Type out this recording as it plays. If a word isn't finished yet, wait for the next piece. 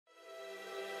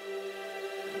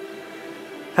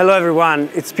Hello everyone,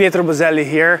 it's Pietro Boselli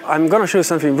here. I'm gonna show you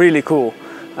something really cool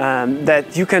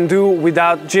that you can do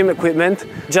without gym equipment,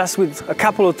 just with a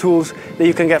couple of tools that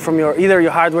you can get from either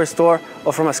your hardware store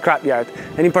or from a scrapyard.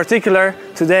 And in particular,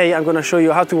 today I'm gonna show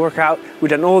you how to work out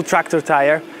with an old tractor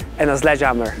tire and a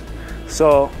sledgehammer.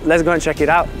 So let's go and check it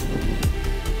out.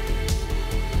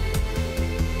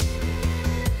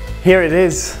 Here it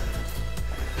is,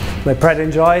 my pride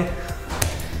and joy.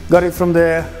 Got it from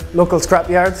the local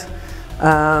scrapyard.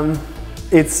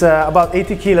 It's about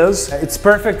 80 kilos. It's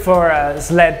perfect for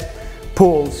sled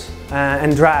pulls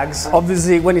and drags.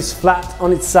 Obviously, when it's flat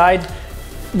on its side,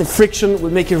 the friction will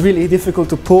make it really difficult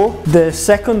to pull. The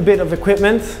second bit of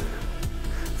equipment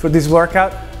for this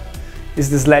workout is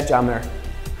the sledgehammer.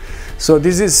 So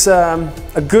this is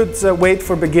a good weight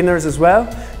for beginners as well.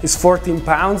 It's 14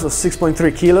 pounds or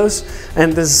 6.3 kilos.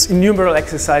 And there's innumerable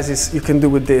exercises you can do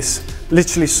with this.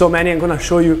 Literally so many. I'm gonna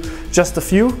show you just a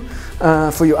few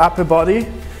for your upper body.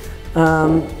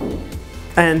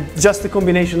 And just the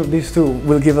combination of these two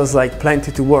will give us like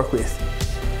plenty to work with.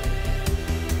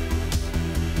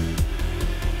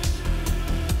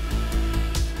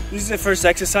 This is the first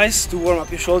exercise to warm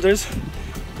up your shoulders.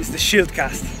 It's the shield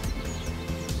cast.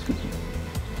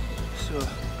 So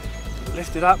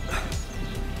lift it up,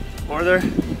 order,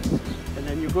 and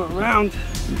then you go around.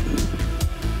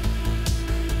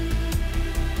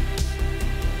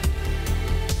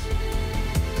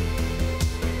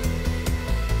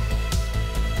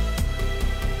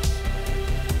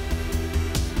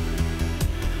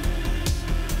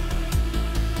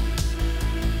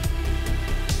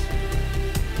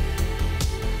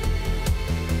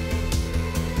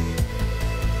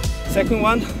 Second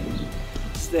one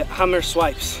is the hammer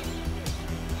swipes.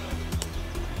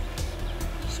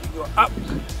 So you go up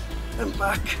and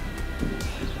back,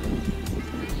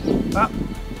 up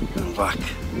and back.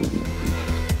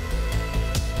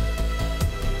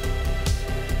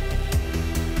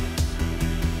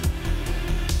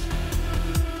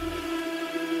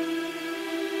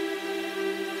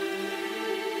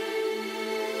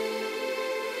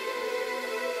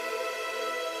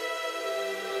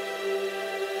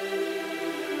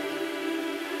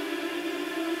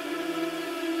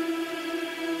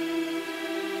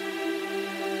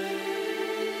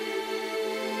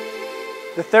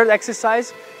 The third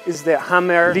exercise is the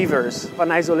hammer levers,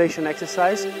 an isolation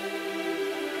exercise.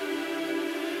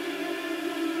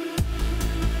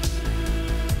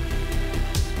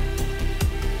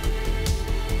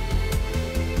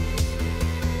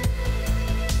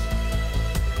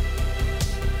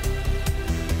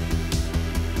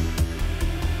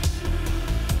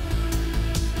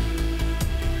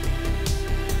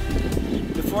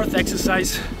 The fourth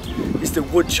exercise is the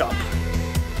wood chop.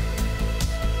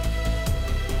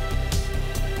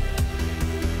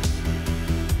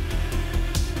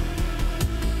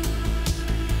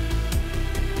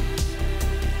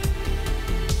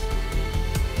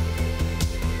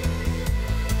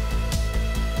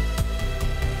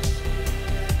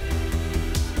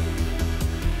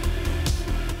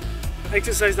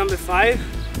 Exercise number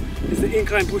 5 is the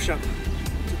incline push-up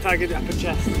to target the upper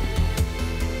chest.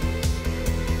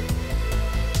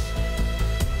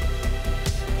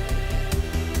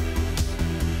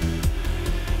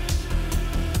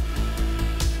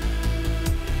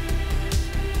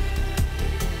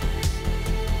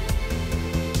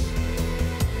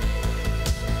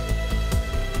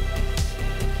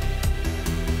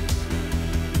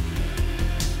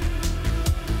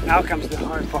 Now comes the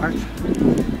hard part,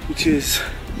 which is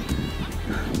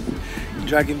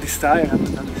dragging this tire up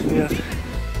and down this field.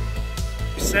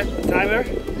 Set the timer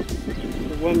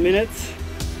for 1 minute.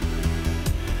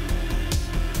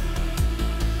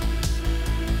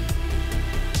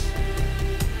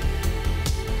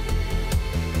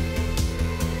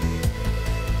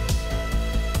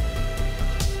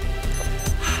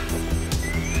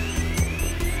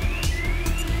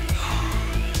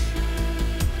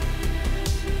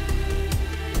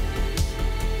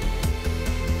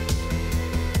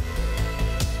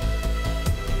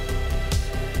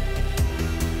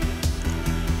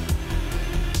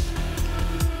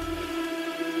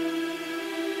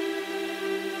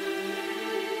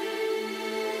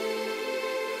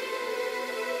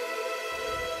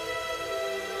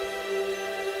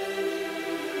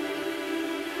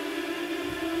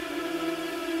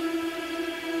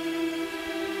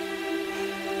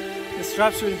 The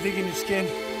straps really dig in your skin.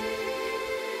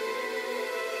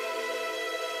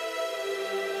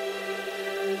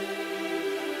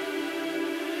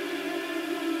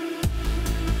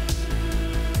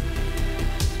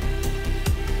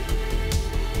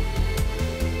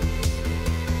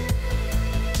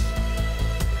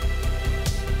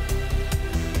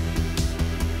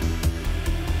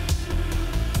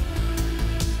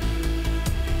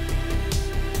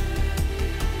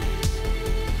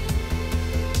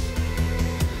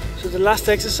 So the last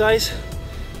exercise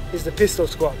is the pistol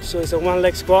squat. So it's a one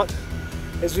leg squat.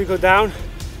 As we go down,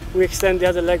 we extend the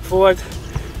other leg forward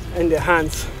and the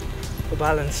hands for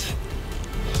balance.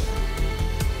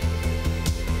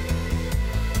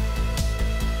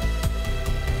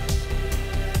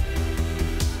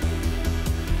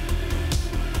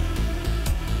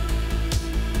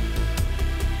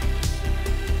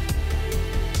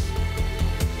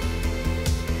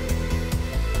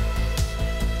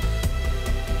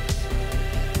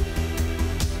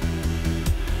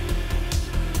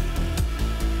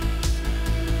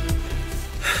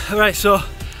 Alright, so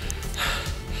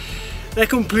that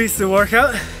completes the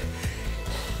workout.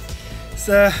 It's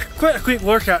quite a quick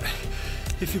workout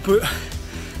if you put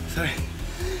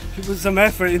some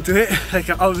effort into it, like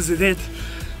I obviously did.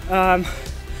 The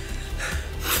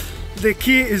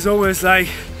key is always like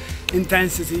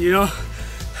intensity, you know.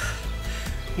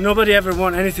 Nobody ever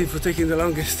won anything for taking the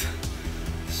longest.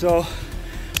 So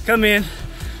come in,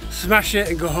 smash it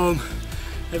and go home.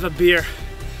 Have a beer,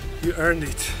 you earned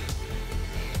it.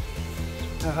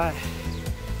 All right.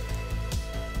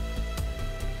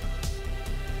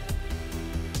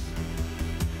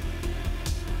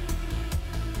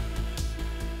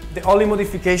 The Ollie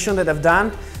modification that I've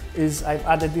done is I've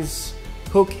added this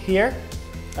hook here.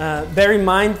 Bear in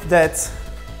mind that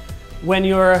when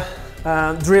you're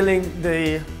drilling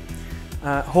the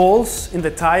holes in the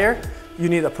tire, you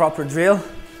need a proper drill.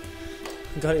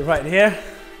 Got it right here.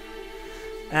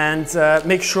 And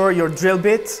make sure your drill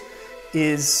bit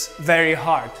is very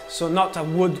hard. So not a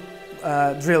wood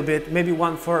drill bit, maybe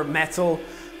one for metal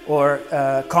or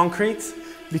concrete,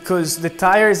 because the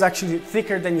tire is actually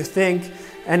thicker than you think,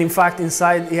 and in fact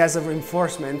inside it has a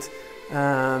reinforcement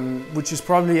which is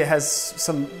probably has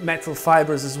some metal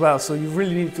fibers as well, so you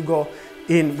really need to go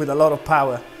in with a lot of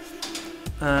power.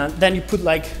 Then you put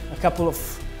like a couple of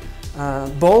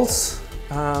bolts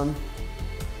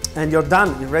and you're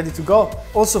done, you're ready to go.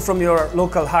 Also from your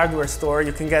local hardware store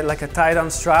you can get like a tie-down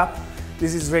strap.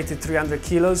 This is rated 300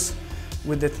 kilos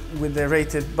with the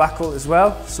rated buckle as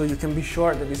well, so you can be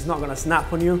sure that it's not going to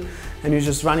snap on you, and you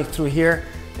just run it through here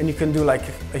and you can do like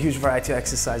a huge variety of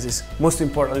exercises. Most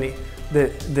importantly,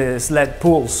 the sled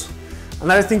pulls.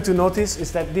 Another thing to notice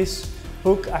is that this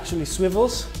hook actually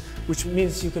swivels, which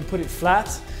means you can put it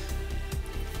flat.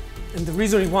 And the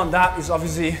reason you want that is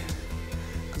obviously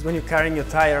because when you're carrying your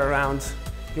tire around,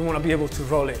 you want to be able to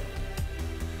roll it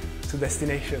to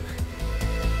destination.